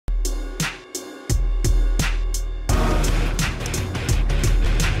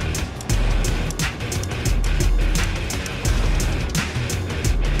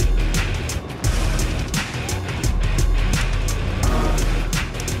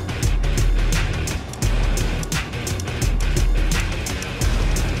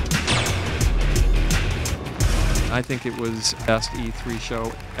I think it was the best E3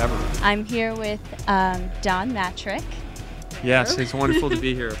 show ever. I'm here with Don Matrrick. Yes, it's wonderful to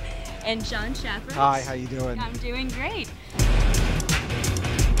be here. And John Schappert. Hi, how you doing? I'm doing great.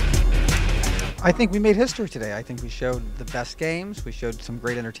 I think we made history today. I think we showed the best games, we showed some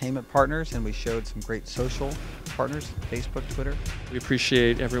great entertainment partners, and we showed some great social partners, Facebook, Twitter. We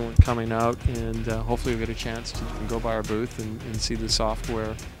appreciate everyone coming out, and hopefully we'll get a chance to go by our booth and see the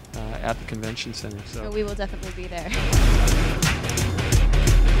software at the convention center. So we will definitely be there.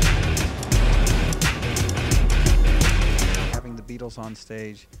 Having the Beatles on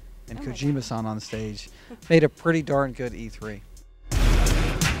stage and Kojima-san on stage made a pretty darn good E3.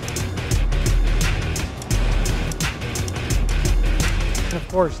 And of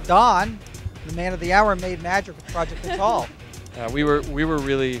course, Don, the man of the hour, made Matrrick with Project Natal. We were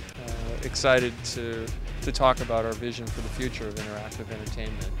really excited to talk about our vision for the future of interactive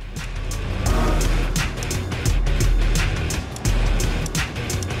entertainment.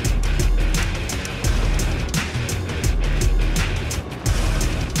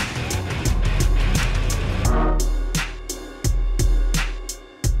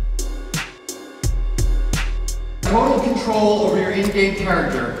 Total control over your in-game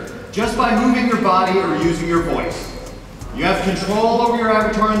character just by moving your body or using your voice. You have control over your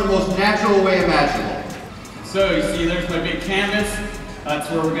avatar in the most natural way imaginable. So you see there's my big canvas. That's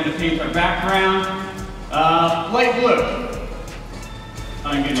where we're going to paint our background. Light blue.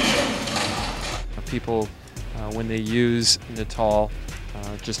 I'm going to. People, when they use Natal,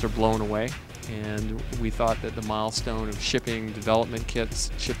 just are blown away. And we thought that the milestone of shipping development kits,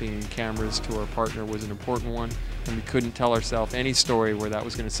 shipping cameras to our partner was an important one, and we couldn't tell ourselves any story where that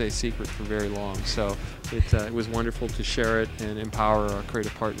was going to stay secret for very long. So it was wonderful to share it and empower our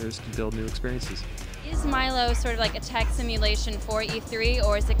creative partners to build new experiences. Is Milo sort of like a tech simulation for E3,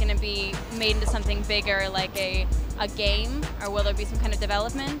 or is it going to be made into something bigger, like a game, or will there be some kind of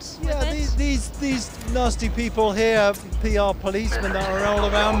development with it? These nasty people here, PR policemen that are all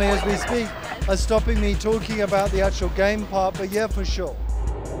around me as we speak, are stopping me talking about the actual game part, but yeah, for sure.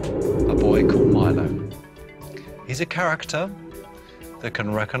 A boy called Milo. He's a character that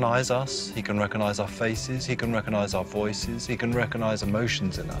can recognize us, he can recognize our faces, he can recognize our voices, he can recognize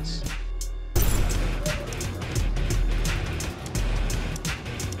emotions in us.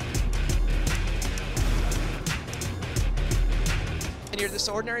 You're this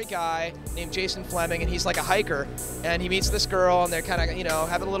ordinary guy named Jason Fleming, and he's like a hiker, and he meets this girl, and they're kind of, you know,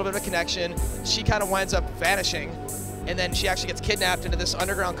 having a little bit of a connection. She kind of winds up vanishing, and then she actually gets kidnapped into this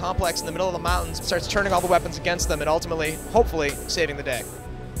underground complex in the middle of the mountains, starts turning all the weapons against them, and ultimately, hopefully, saving the day.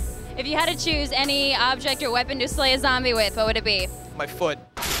 If you had to choose any object or weapon to slay a zombie with, what would it be? My foot.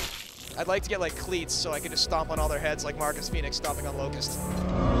 I'd like to get like cleats so I could just stomp on all their heads like Marcus Phoenix stomping on Locust.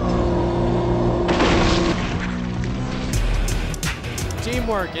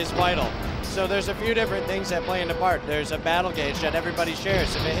 Teamwork is vital. So there's a few different things that play into part. There's a battle gauge that everybody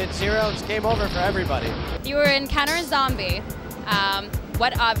shares. If it hits 0, it's game over for everybody. If you were to encounter a zombie,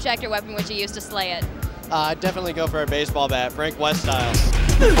 what object or weapon would you use to slay it? I'd definitely go for a baseball bat, Frank West style.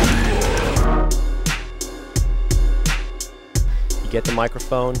 You get the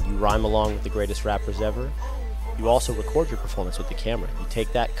microphone, you rhyme along with the greatest rappers ever. You also record your performance with the camera. You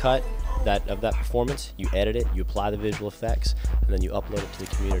take that cut of that performance, you edit it, you apply the visual effects, and then you upload it to the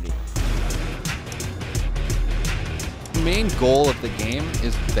community. The main goal of the game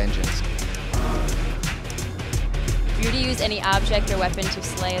is vengeance. If you were to use any object or weapon to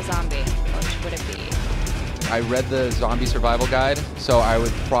slay a zombie, what would it be? I read the zombie survival guide, so I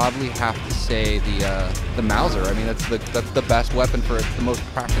would probably have to say the Mauser. I mean, that's the best weapon for it. It's the most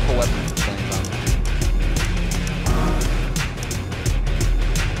practical weapon for playing zombies.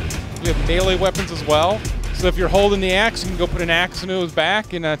 We have melee weapons as well, so if you're holding the axe, you can go put an axe into his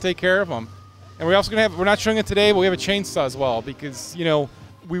back and take care of him. And we're also gonna have, we're not showing it today, but we have a chainsaw as well, because, you know,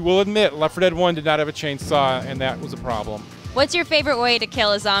 we will admit Left 4 Dead 1 did not have a chainsaw, and that was a problem. What's your favorite way to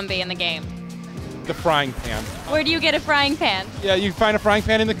kill a zombie in the game? The frying pan. Where do you get a frying pan? Yeah, you find a frying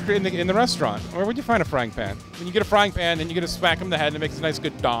pan in the restaurant. Where would you find a frying pan? When you get a frying pan, then you're gonna smack him in the head and it makes a nice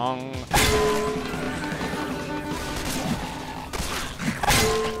good dong.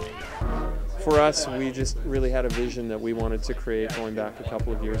 For us, we just really had a vision that we wanted to create going back a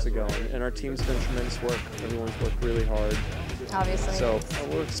couple of years ago, and our team's done tremendous work. Everyone's worked really hard. Obviously. So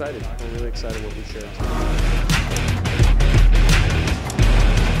we're excited. We're really excited what we shared.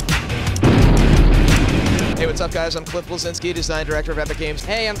 Hey, what's up, guys? I'm Cliff Blazinski, Design Director of Epic Games.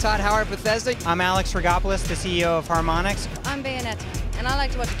 Hey, I'm Todd Howard, Bethesda. I'm Alex Rogopoulos, the CEO of Harmonix. I'm Bayonetta, and I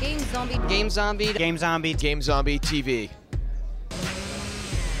like to watch GameZombie. GameZombie. GameZombie. GameZombie TV.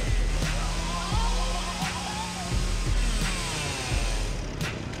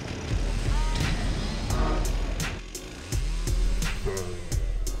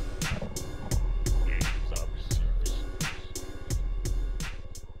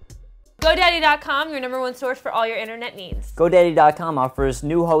 GoDaddy.com, your #1 source for all your internet needs. GoDaddy.com offers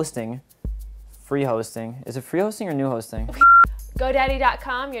new hosting, free hosting. Is it free hosting or new hosting?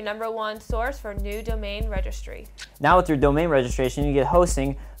 GoDaddy.com, your #1 source for new domain registry. Now with your domain registration, you get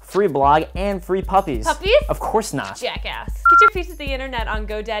hosting, free blog, and free puppies. Puppies? Of course not. Jackass. Get your piece of the internet on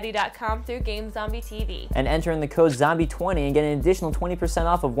GoDaddy.com through GameZombie TV. And enter in the code ZOMBIE20 and get an additional 20%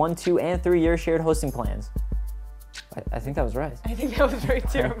 off of 1, 2, and 3-year shared hosting plans. I think that was right. I think that was right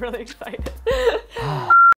too. I'm really excited.